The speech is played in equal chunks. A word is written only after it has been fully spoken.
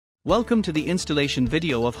Welcome to the installation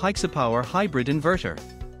video of HYXiPOWER hybrid inverter.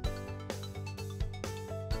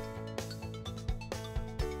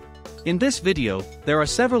 In this video, there are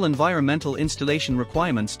several environmental installation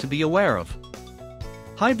requirements to be aware of.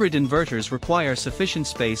 Hybrid inverters require sufficient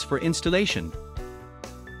space for installation.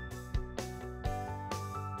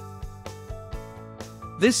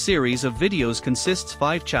 This series of videos consists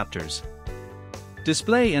 5 chapters.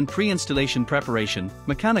 Display and pre-installation preparation,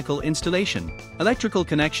 mechanical installation, electrical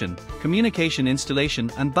connection, communication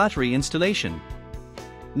installation and battery installation.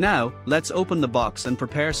 Now, let's open the box and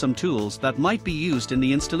prepare some tools that might be used in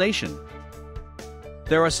the installation.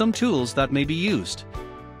 There are some tools that may be used.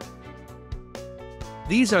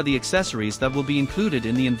 These are the accessories that will be included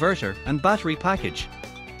in the inverter and battery package.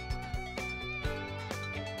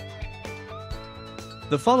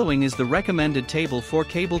 The following is the recommended table for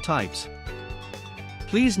cable types.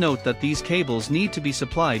 Please note that these cables need to be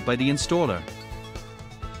supplied by the installer.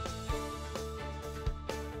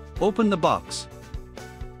 Open the box.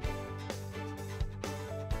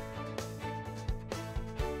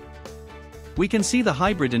 We can see the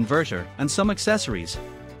hybrid inverter and some accessories.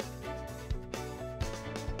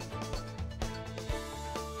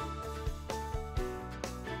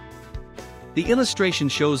 The illustration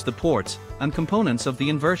shows the ports and components of the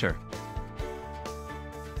inverter.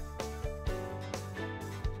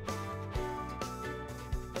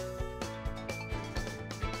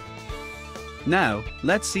 Now,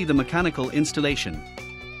 let's see the mechanical installation.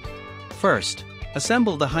 First,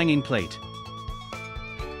 assemble the hanging plate.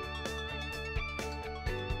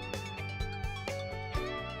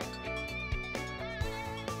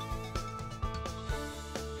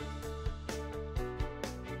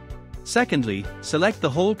 Secondly, select the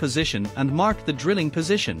hole position and mark the drilling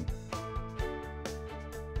position.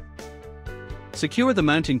 Secure the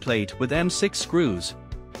mounting plate with M6 screws.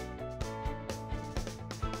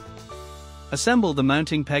 Assemble the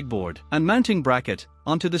mounting pegboard and mounting bracket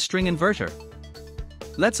onto the string inverter.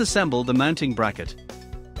 Let's assemble the mounting bracket.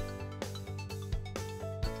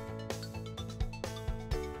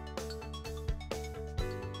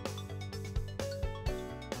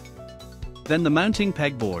 Then the mounting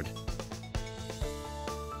pegboard.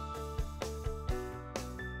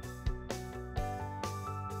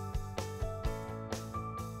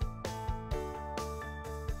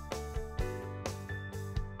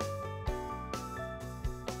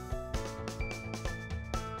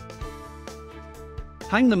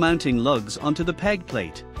 Hang the mounting lugs onto the peg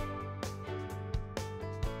plate.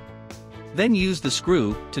 Then use the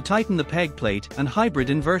screw to tighten the peg plate and hybrid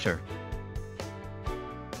inverter.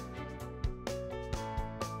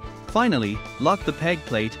 Finally, lock the peg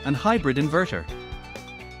plate and hybrid inverter.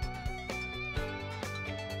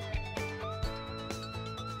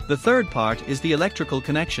 The third part is the electrical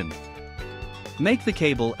connection. Make the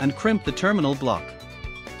cable and crimp the terminal block.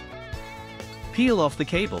 Peel off the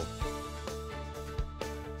cable.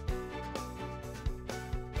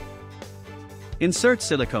 Insert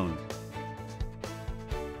silicone.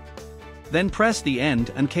 Then press the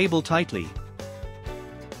end and cable tightly.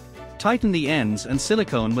 Tighten the ends and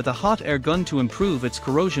silicone with a hot air gun to improve its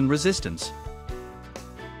corrosion resistance.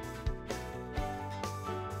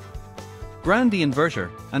 Ground the inverter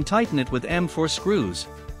and tighten it with M4 screws.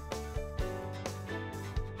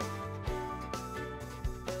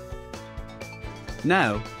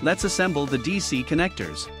 Now, let's assemble the DC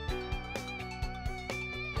connectors.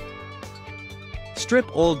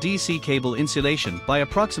 Strip all DC cable insulation by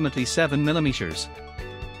approximately 7 mm.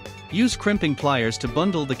 Use crimping pliers to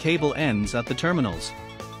bundle the cable ends at the terminals.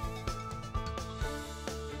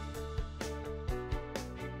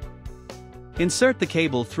 Insert the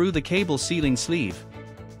cable through the cable sealing sleeve.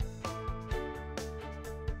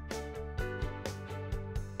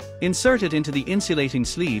 Insert it into the insulating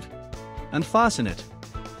sleeve and fasten it.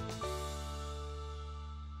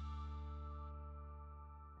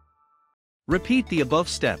 Repeat the above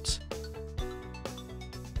steps.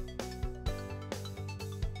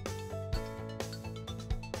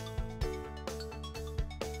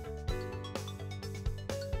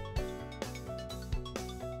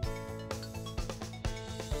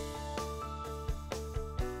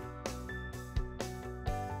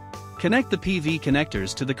 Connect the PV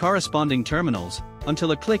connectors to the corresponding terminals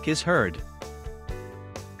until a click is heard.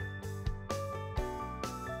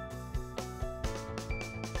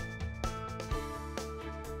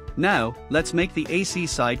 Now, let's make the AC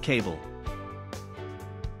side cable.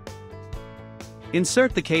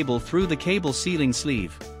 Insert the cable through the cable sealing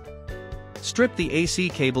sleeve. Strip the AC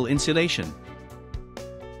cable insulation.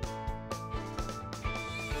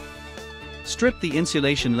 Strip the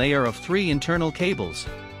insulation layer of 3 internal cables.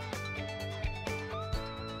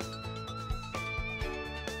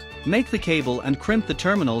 Make the cable and crimp the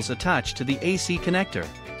terminals attached to the AC connector.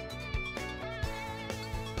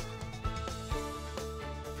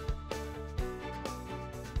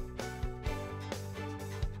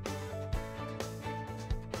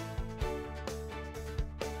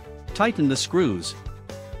 Tighten the screws.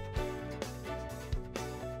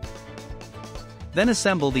 Then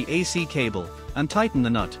assemble the AC cable, and tighten the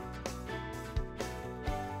nut.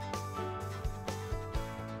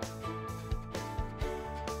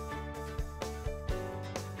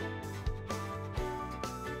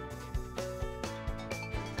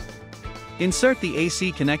 Insert the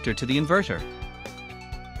AC connector to the inverter.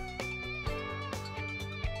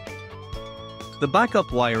 The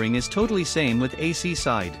backup wiring is totally same with AC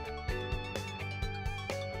side.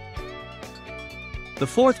 The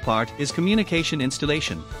fourth part is communication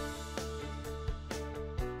installation.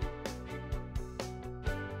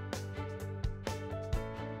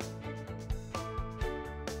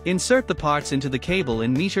 Insert the parts into the cable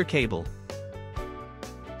in meter cable.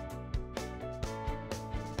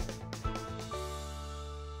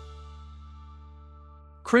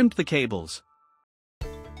 Crimp the cables.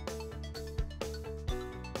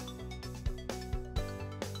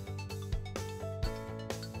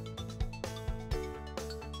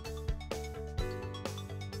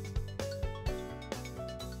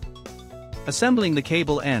 Assembling the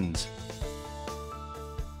cable ends.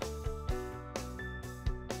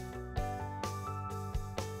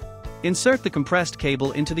 Insert the compressed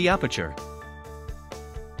cable into the aperture.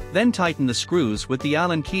 Then tighten the screws with the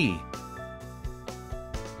Allen key.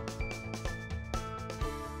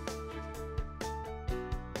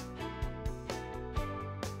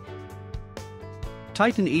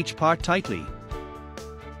 Tighten each part tightly.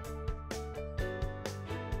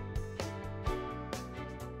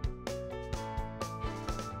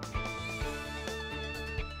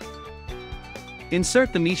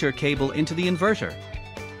 Insert the meter cable into the inverter.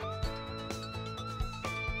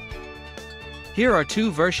 Here are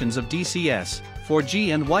two versions of DCS,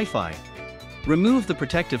 4G and Wi-Fi. Remove the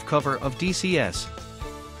protective cover of DCS.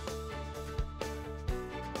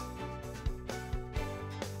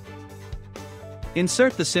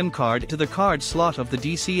 Insert the SIM card to the card slot of the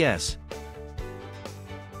DCS.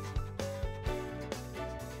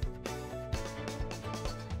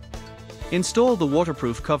 Install the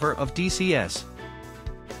waterproof cover of DCS.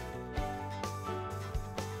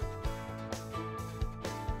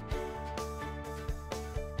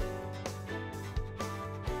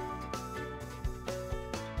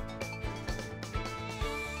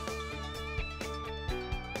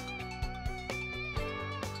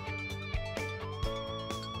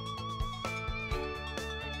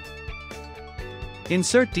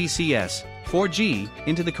 Insert DCS, 4G,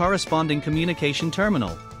 into the corresponding communication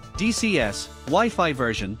terminal. DCS, Wi-Fi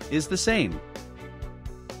version, is the same.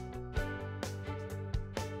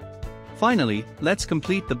 Finally, let's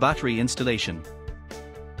complete the battery installation.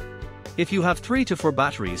 If you have 3 to 4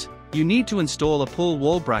 batteries, you need to install a pull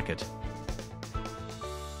wall bracket.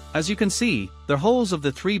 As you can see, the holes of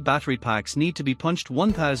the 3 battery packs need to be punched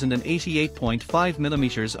 1088.5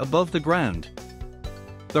 mm above the ground.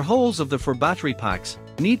 The holes of the 4 battery packs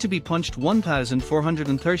need to be punched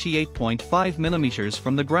 1438.5 mm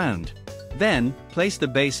from the ground. Then, place the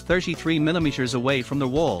base 33 mm away from the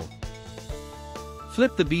wall.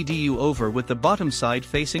 Flip the BDU over with the bottom side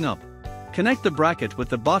facing up. Connect the bracket with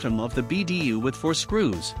the bottom of the BDU with 4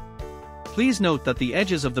 screws. Please note that the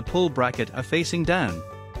edges of the pull bracket are facing down.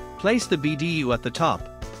 Place the BDU at the top.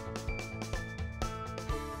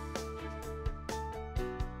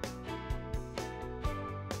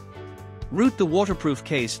 Route the waterproof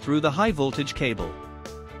case through the high voltage cable.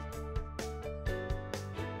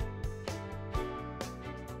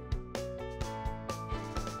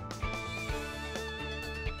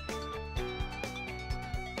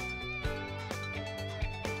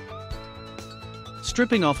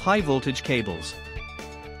 Stripping off high voltage cables.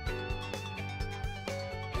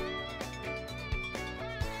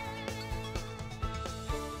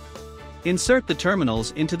 Insert the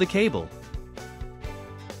terminals into the cable.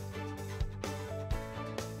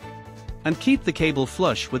 And keep the cable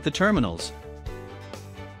flush with the terminals.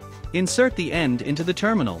 Insert the end into the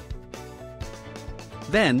terminal.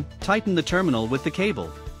 Then, tighten the terminal with the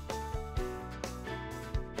cable.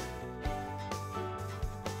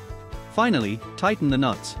 Finally, tighten the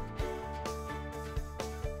nuts.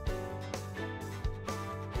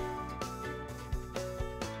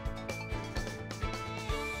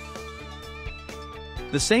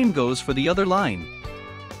 The same goes for the other line.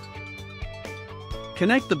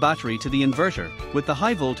 Connect the battery to the inverter with the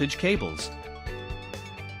high voltage cables.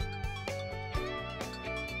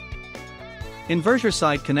 Inverter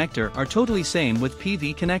side connector are totally same with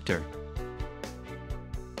PV connector.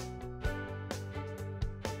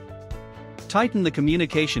 Tighten the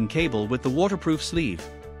communication cable with the waterproof sleeve.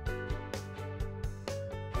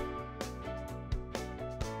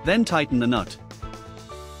 Then tighten the nut.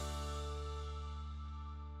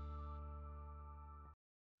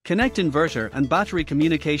 Connect inverter and battery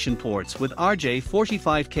communication ports with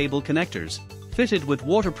RJ45 cable connectors, fitted with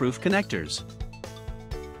waterproof connectors.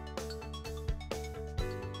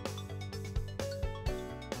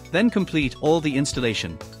 Then complete all the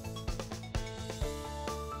installation.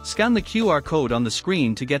 Scan the QR code on the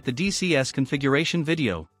screen to get the DCS configuration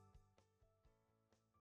video.